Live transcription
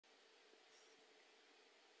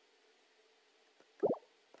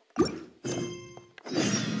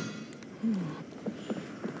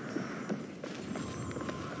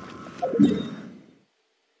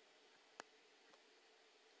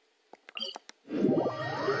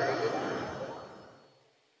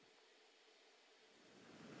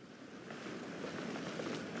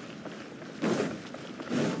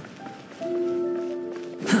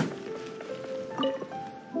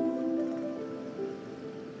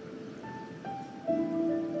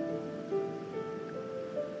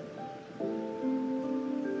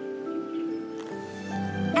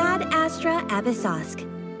Astra Abyssosk.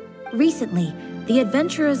 Recently, the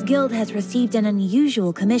Adventurers Guild has received an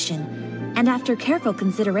unusual commission, and after careful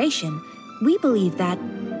consideration, we believe that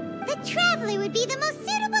the Traveler would be the most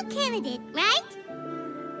suitable candidate, right?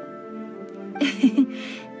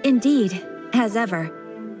 Indeed, as ever.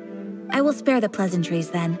 I will spare the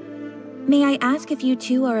pleasantries then. May I ask if you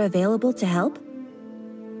two are available to help?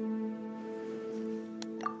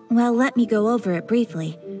 Well, let me go over it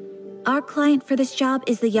briefly. Our client for this job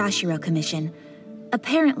is the Yashiro Commission.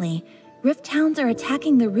 Apparently, Rift Hounds are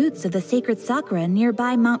attacking the roots of the sacred Sakura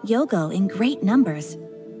nearby Mount Yogo in great numbers.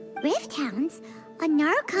 Rift Hounds? On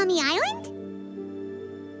Narukami Island?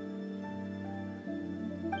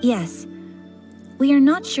 Yes. We are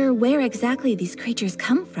not sure where exactly these creatures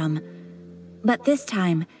come from, but this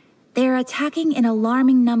time, they are attacking in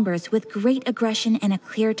alarming numbers with great aggression and a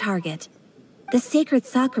clear target. The sacred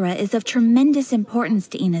Sakura is of tremendous importance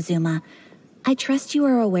to Inazuma. I trust you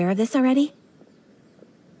are aware of this already?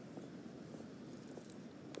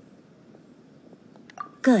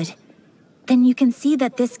 Good. Then you can see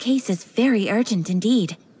that this case is very urgent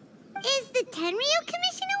indeed. Is the Tenryu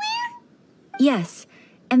Commission aware? Yes,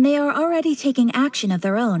 and they are already taking action of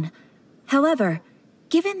their own. However,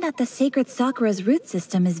 given that the sacred Sakura's root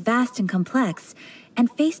system is vast and complex, and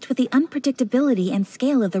faced with the unpredictability and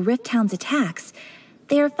scale of the Rift Hound's attacks,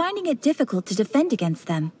 they are finding it difficult to defend against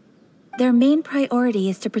them. Their main priority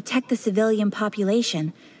is to protect the civilian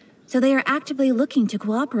population, so they are actively looking to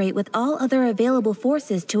cooperate with all other available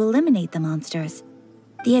forces to eliminate the monsters.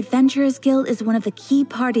 The Adventurers Guild is one of the key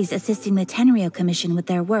parties assisting the Tenryu Commission with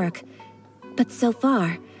their work, but so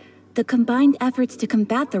far, the combined efforts to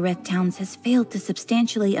combat the Rift Hounds has failed to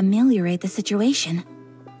substantially ameliorate the situation.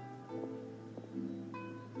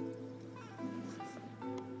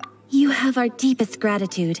 You have our deepest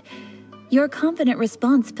gratitude. Your confident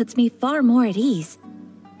response puts me far more at ease.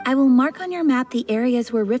 I will mark on your map the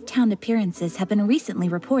areas where Rift Hound appearances have been recently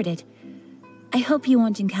reported. I hope you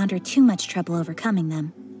won't encounter too much trouble overcoming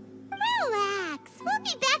them. Relax. We'll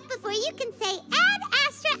be back before you can say Ad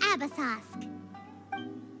Astra Abyssosk.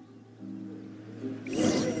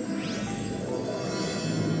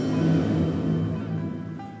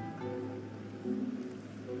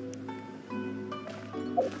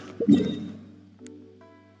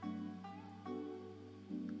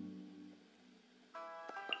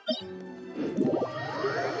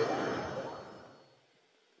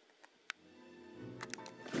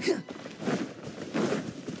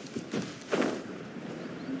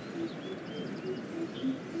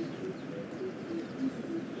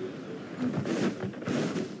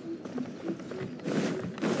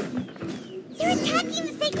 They're attacking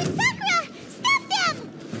the sacred Sakura! Stop them!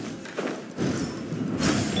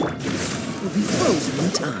 We'll be frozen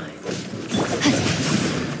in time.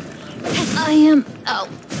 I am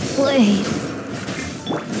outplayed.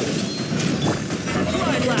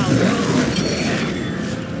 Cry louder!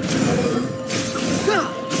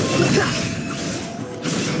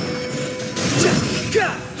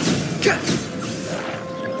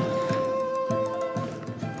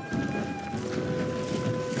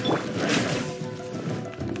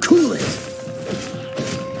 Cool it!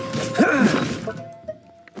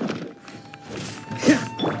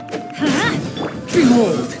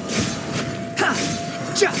 Behold!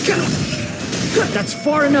 That's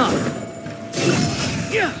far enough!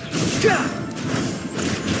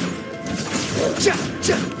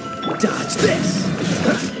 Dodge this!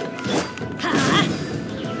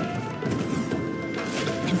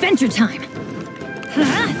 Adventure time!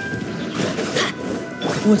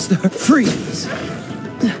 What's the freeze?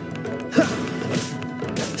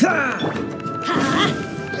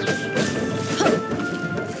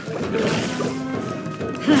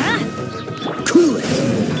 Cool it!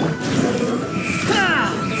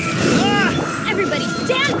 Everybody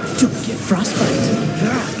stand! Don't get frostbite!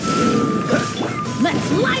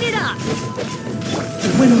 Let's light it up! The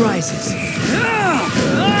wind rises!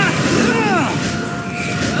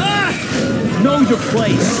 Know your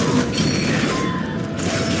place!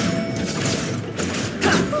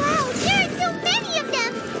 Wow, there are so many of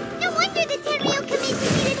them! No wonder the Tenryu Commission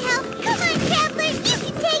needed help! Come on, Traveler, you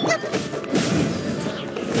can take them!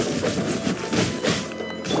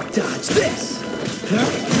 Dodge this!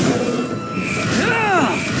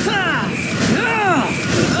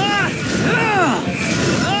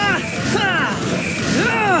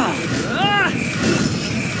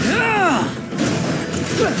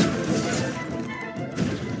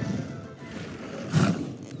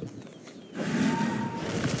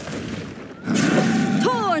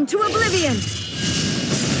 Torn to oblivion!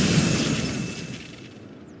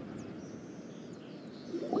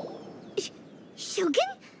 Shogun?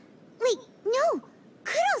 Wait,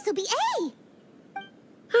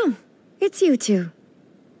 you two?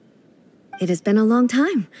 It has been a long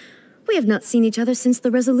time. We have not seen each other since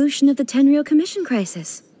the resolution of the Tenryou Commission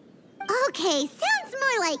crisis. Okay, sounds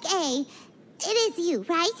more like A. It is you,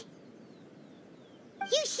 right?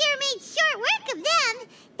 You sure made short work of them.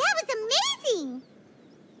 That was amazing.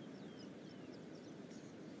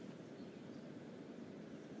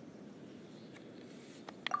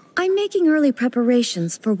 I'm making early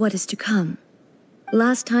preparations for what is to come.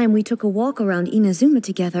 Last time we took a walk around Inazuma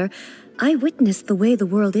together, I witnessed the way the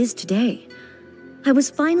world is today. I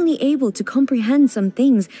was finally able to comprehend some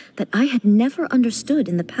things that I had never understood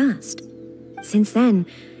in the past. Since then,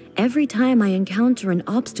 every time I encounter an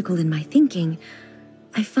obstacle in my thinking,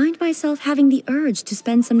 I find myself having the urge to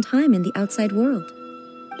spend some time in the outside world.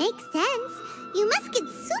 Makes sense. You must get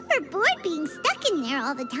super bored being stuck in there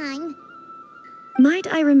all the time. Might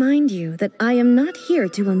I remind you that I am not here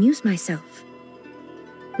to amuse myself.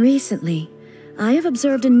 Recently, I have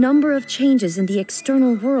observed a number of changes in the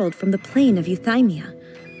external world from the plane of Euthymia.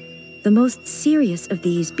 The most serious of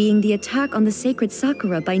these being the attack on the sacred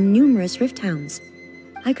Sakura by numerous rift hounds.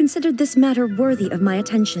 I considered this matter worthy of my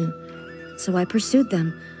attention, so I pursued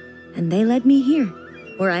them, and they led me here,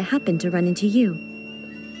 where I happened to run into you.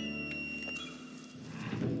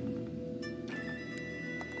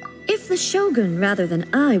 If the Shogun rather than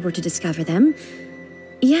I were to discover them,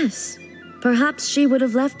 yes, perhaps she would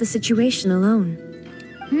have left the situation alone.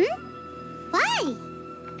 Why?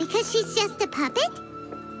 Because she's just a puppet?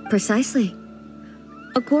 Precisely.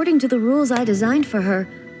 According to the rules I designed for her,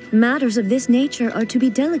 matters of this nature are to be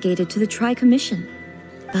delegated to the Tri-Commission.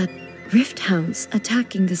 But rift hounds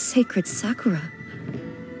attacking the sacred Sakura...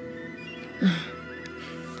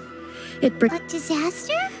 A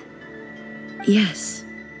disaster? Yes.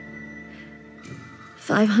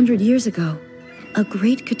 500 years ago, a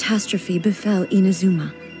great catastrophe befell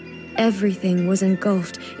Inazuma. Everything was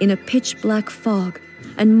engulfed in a pitch-black fog,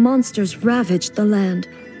 and monsters ravaged the land.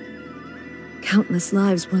 Countless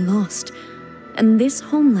lives were lost, and this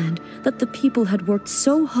homeland that the people had worked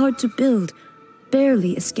so hard to build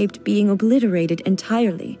barely escaped being obliterated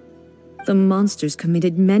entirely. The monsters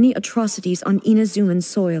committed many atrocities on Inazuman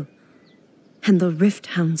soil, and the rift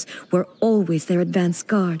hounds were always their advance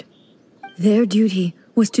guard. Their duty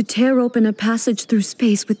was to tear open a passage through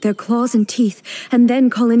space with their claws and teeth, and then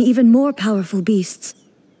call in even more powerful beasts.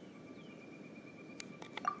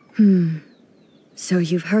 So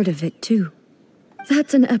you've heard of it too.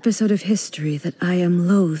 That's an episode of history that I am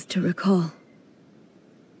loath to recall.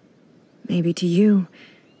 Maybe to you,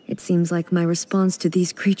 it seems like my response to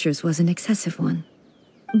these creatures was an excessive one.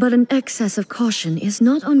 But an excess of caution is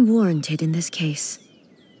not unwarranted in this case.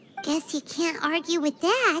 Guess you can't argue with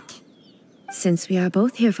that. Since we are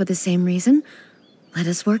both here for the same reason, let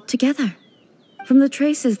us work together. From the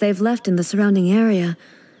traces they've left in the surrounding area,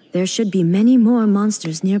 there should be many more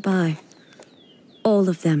monsters nearby. All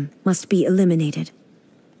of them must be eliminated.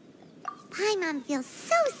 Paimon feels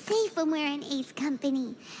so safe when we're in Ace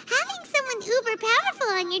company. Having someone uber powerful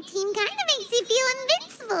on your team kind of makes you feel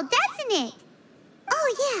invincible, doesn't it? Oh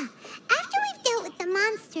yeah, after we've dealt with the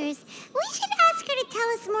monsters, we should ask her to tell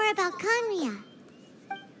us more about Conria.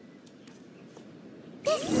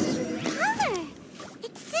 This color!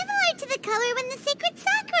 It's similar to the color when the sacred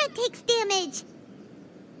Sakura takes damage.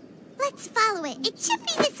 Let's follow it. It should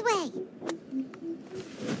be this way.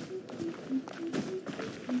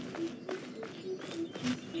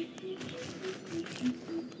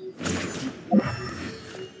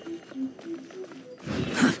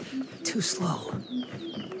 Too slow.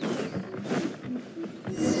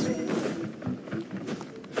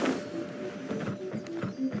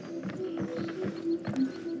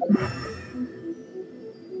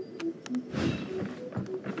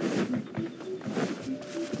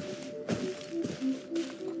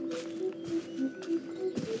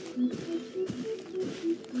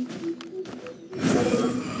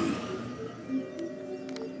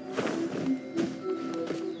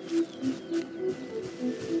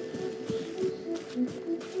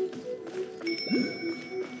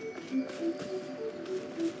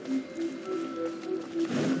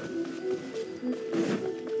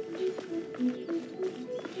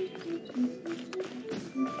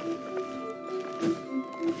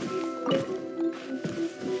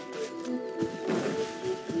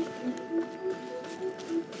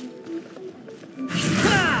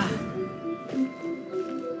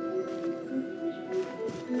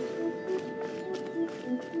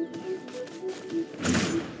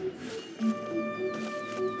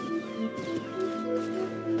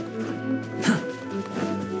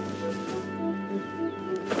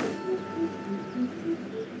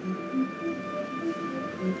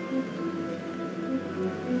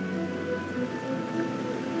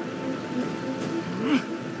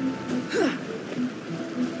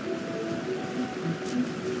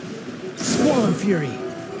 fury.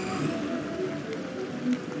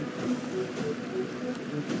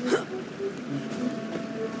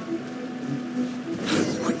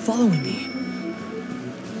 Quit following me.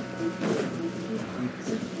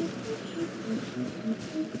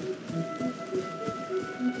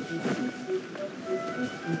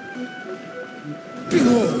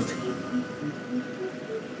 Behold!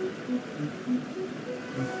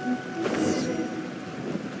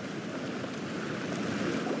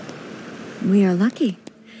 We are lucky.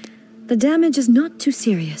 The damage is not too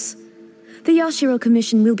serious. The Yashiro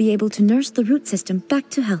Commission will be able to nurse the root system back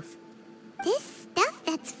to health. This stuff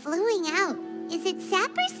that's flowing out, is it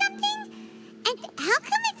sap or something? And how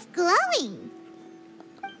come it's glowing?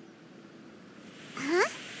 Huh?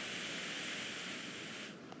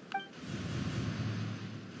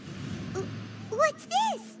 What's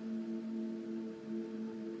this?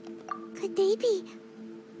 Could they be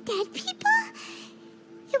dead people?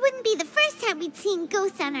 It wouldn't be the first time we'd seen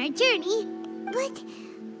ghosts on our journey. But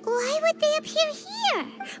why would they appear here?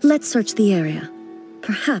 Let's search the area.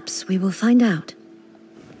 Perhaps we will find out.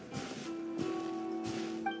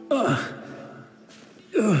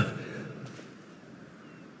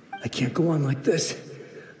 I can't go on like this.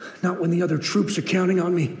 Not when the other troops are counting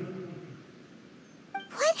on me.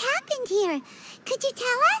 What happened here? Could you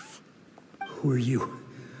tell us? Who are you?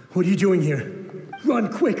 What are you doing here?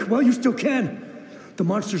 Run quick while you still can. The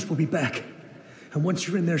monsters will be back. And once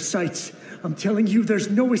you're in their sights, I'm telling you, there's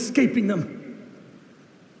no escaping them.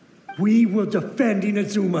 We will defend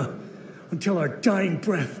Inazuma until our dying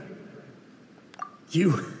breath.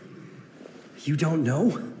 You don't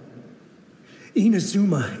know?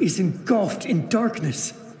 Inazuma is engulfed in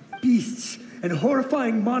darkness. Beasts and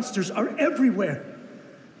horrifying monsters are everywhere.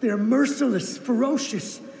 They're merciless,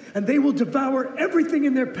 ferocious, and they will devour everything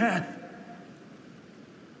in their path.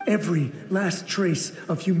 Every last trace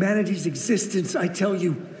of humanity's existence, I tell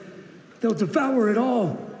you. They'll devour it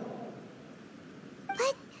all.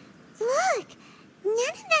 But look,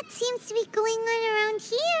 none of that seems to be going on around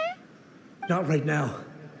here. Not right now,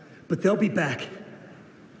 but they'll be back.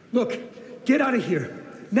 Look, get out of here.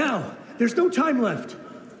 Now, there's no time left.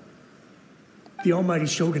 The almighty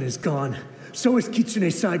Shogun is gone. So is Kitsune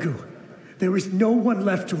Saigu. There is no one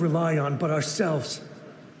left to rely on but ourselves.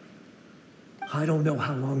 I don't know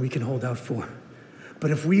how long we can hold out for. But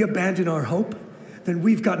if we abandon our hope, then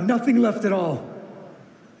we've got nothing left at all.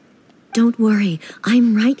 Don't worry,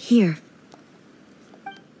 I'm right here.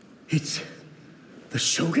 It's the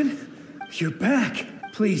Shogun? You're back.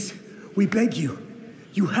 Please, we beg you.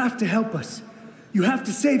 You have to help us. You have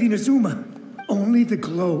to save Inazuma. Only the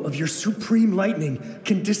glow of your supreme lightning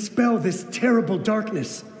can dispel this terrible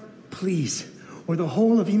darkness. Please, or the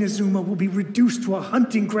whole of Inazuma will be reduced to a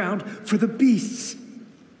hunting ground for the beasts.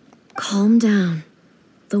 Calm down.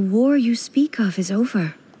 The war you speak of is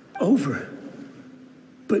over. Over?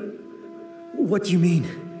 But what do you mean?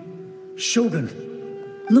 Shogun?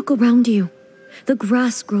 Look around you. The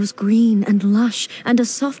grass grows green and lush, and a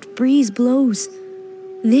soft breeze blows.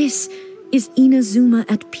 This is Inazuma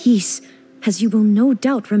at peace, as you will no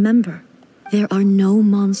doubt remember. There are no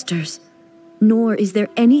monsters, nor is there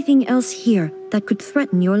anything else here that could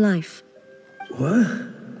threaten your life.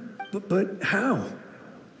 What? But how?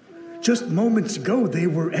 Just moments ago, they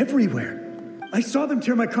were everywhere. I saw them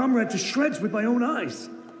tear my comrade to shreds with my own eyes.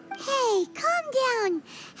 Hey, calm down.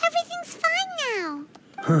 Everything's fine now.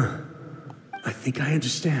 Huh. I think I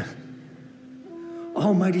understand.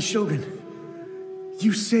 Almighty Shogun,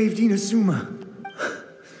 you saved Inazuma.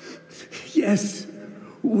 Yes,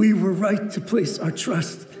 we were right to place our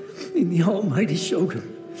trust in the Almighty Shogun.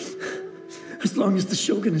 As long as the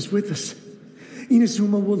Shogun is with us,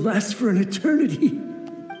 Inazuma will last for an eternity.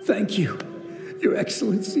 Thank you, Your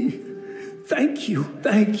Excellency. Thank you,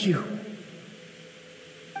 thank you.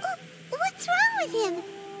 What's wrong with him?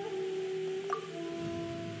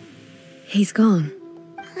 He's gone.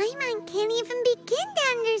 Paimon can't even begin to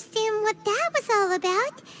understand what that was all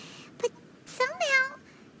about. But somehow,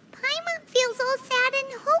 Paimon feels all sad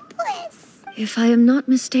and hopeless. If I am not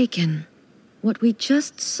mistaken, what we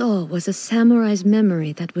just saw was a samurai's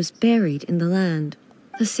memory that was buried in the land.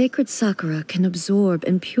 The sacred sakura can absorb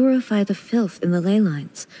and purify the filth in the ley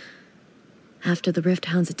lines. After the Rift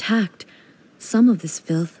Hounds attacked, some of this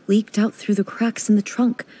filth leaked out through the cracks in the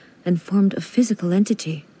trunk and formed a physical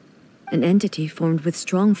entity. An entity formed with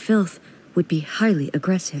strong filth would be highly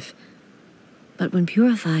aggressive. But when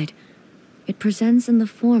purified, it presents in the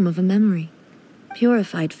form of a memory.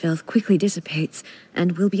 Purified filth quickly dissipates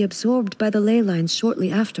and will be absorbed by the ley lines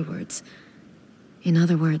shortly afterwards. In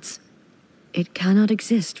other words, it cannot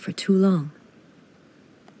exist for too long.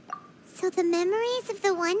 So the memories of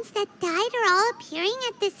the ones that died are all appearing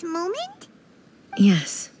at this moment?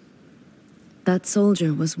 Yes. That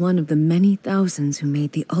soldier was one of the many thousands who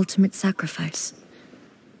made the ultimate sacrifice.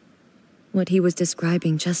 What he was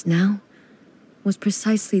describing just now was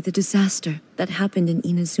precisely the disaster that happened in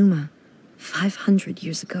Inazuma 500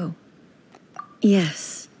 years ago.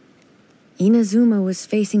 Yes, Inazuma was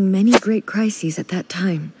facing many great crises at that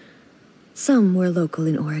time. Some were local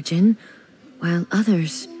in origin, while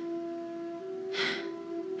others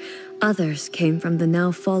came from the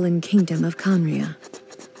now fallen kingdom of Kanria.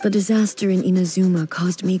 The disaster in Inazuma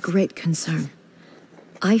caused me great concern.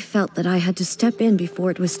 I felt that I had to step in before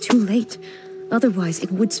it was too late, otherwise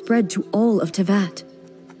it would spread to all of Teyvat.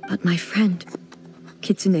 But my friend,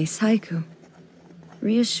 Kitsune Saiku,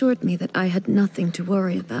 reassured me that I had nothing to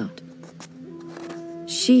worry about.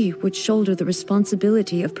 She would shoulder the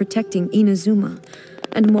responsibility of protecting Inazuma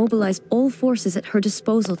and mobilize all forces at her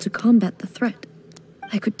disposal to combat the threat.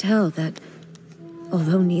 I could tell that,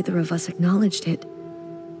 although neither of us acknowledged it,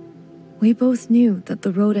 we both knew that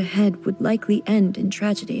the road ahead would likely end in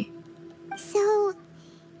tragedy. So,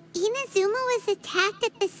 Inazuma was attacked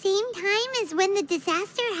at the same time as when the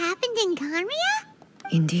disaster happened in Kanria?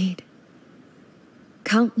 Indeed.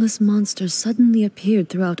 Countless monsters suddenly appeared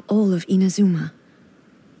throughout all of Inazuma.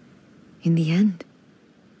 In the end,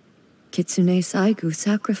 Kitsune Saigu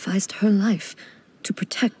sacrificed her life to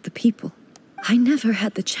protect the people. I never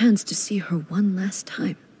had the chance to see her one last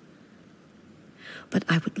time. But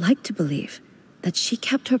I would like to believe that she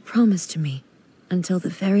kept her promise to me until the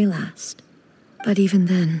very last. But even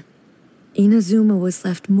then, Inazuma was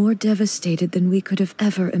left more devastated than we could have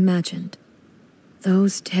ever imagined.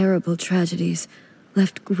 Those terrible tragedies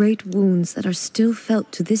left great wounds that are still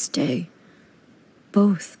felt to this day,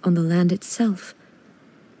 both on the land itself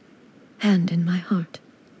and in my heart.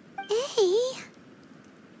 Hey?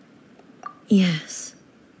 Yes.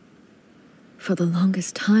 For the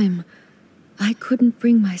longest time, I couldn't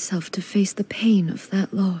bring myself to face the pain of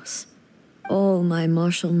that loss. All my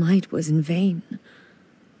martial might was in vain.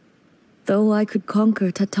 Though I could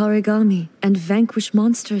conquer Tatarigami and vanquish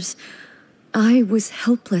monsters, I was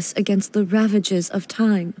helpless against the ravages of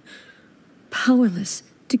time, powerless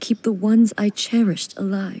to keep the ones I cherished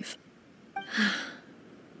alive.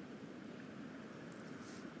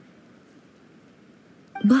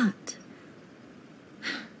 But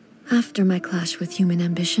after my clash with human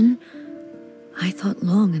ambition, I thought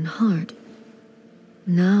long and hard.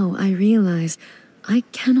 Now I realize I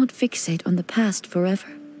cannot fixate on the past forever.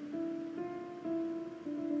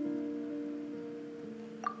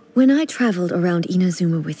 When I traveled around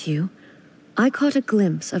Inazuma with you, I caught a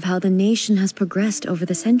glimpse of how the nation has progressed over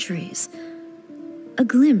the centuries. A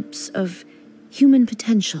glimpse of human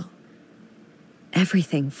potential.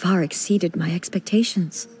 Everything far exceeded my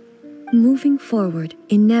expectations. Moving forward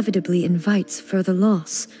inevitably invites further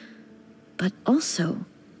loss, but also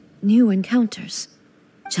new encounters.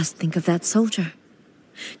 Just think of that soldier.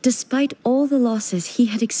 Despite all the losses he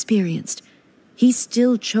had experienced, he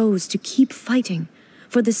still chose to keep fighting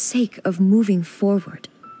for the sake of moving forward.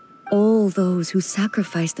 All those who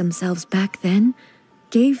sacrificed themselves back then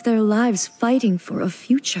gave their lives fighting for a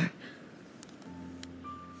future.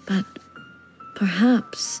 But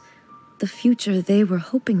perhaps the future they were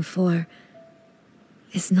hoping for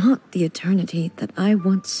is not the eternity that I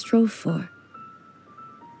once strove for.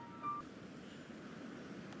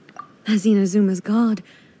 As Inazuma's god,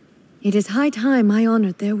 it is high time I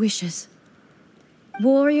honored their wishes.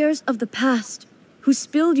 Warriors of the past who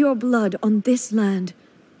spilled your blood on this land,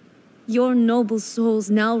 your noble souls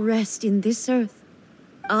now rest in this earth.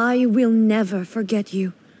 I will never forget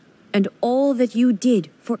you and all that you did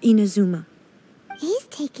for Inazuma. He's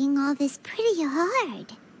taking all this pretty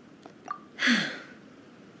hard.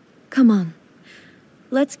 Come on.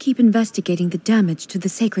 Let's keep investigating the damage to the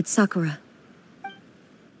sacred Sakura.